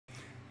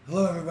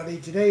Hello everybody,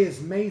 today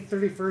is May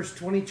 31st,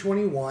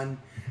 2021,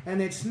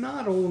 and it's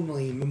not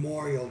only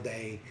Memorial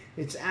Day,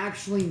 it's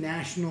actually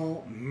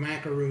National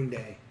Macaroon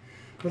Day.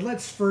 But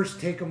let's first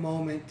take a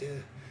moment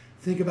to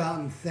think about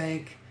and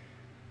thank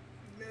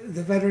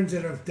the veterans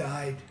that have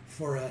died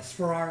for us,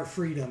 for our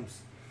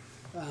freedoms.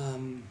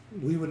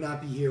 We would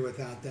not be here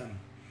without them.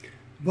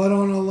 But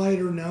on a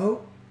lighter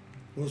note,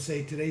 we'll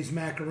say today's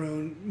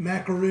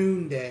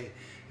Macaroon Day.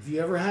 If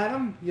you ever had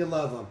them, you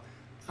love them.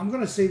 I'm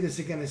going to say this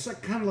again. It's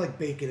kind of like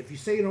bacon. If you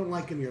say you don't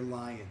like them, you're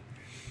lying.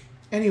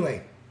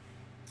 Anyway,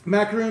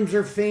 macaroons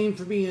are famed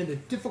for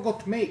being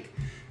difficult to make.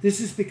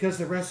 This is because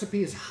the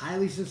recipe is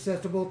highly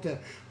susceptible to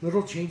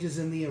little changes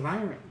in the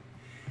environment.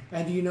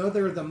 And do you know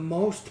they're the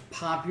most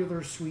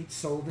popular sweets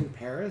sold in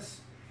Paris?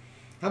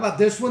 How about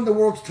this one? The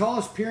world's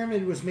tallest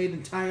pyramid was made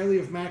entirely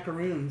of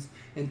macaroons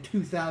in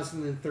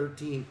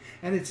 2013,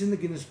 and it's in the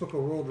Guinness Book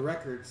of World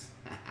Records.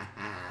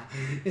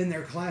 In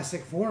their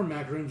classic form,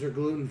 macaroons are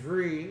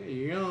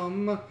gluten-free.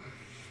 Yum.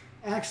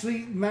 Actually,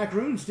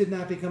 macaroons did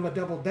not become a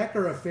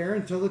double-decker affair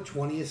until the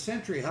 20th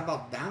century. How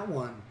about that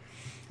one?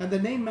 And the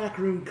name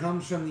macaroon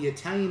comes from the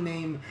Italian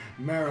name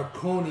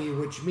marrocone,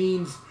 which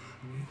means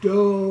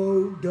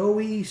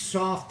doughy,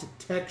 soft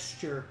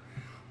texture.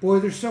 Boy,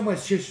 there's so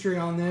much history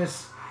on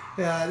this.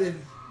 It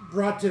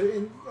brought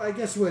to, I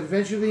guess, what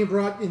eventually being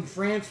brought in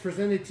France,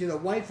 presented to the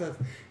wife of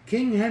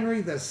King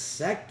Henry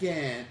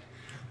II.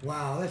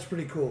 Wow, that's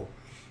pretty cool.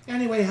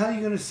 Anyway, how are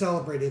you going to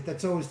celebrate it?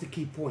 That's always the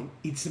key point.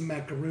 Eat some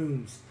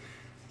macaroons.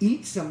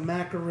 Eat some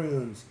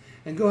macaroons.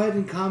 And go ahead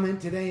and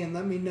comment today and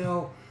let me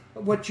know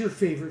what your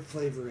favorite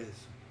flavor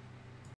is.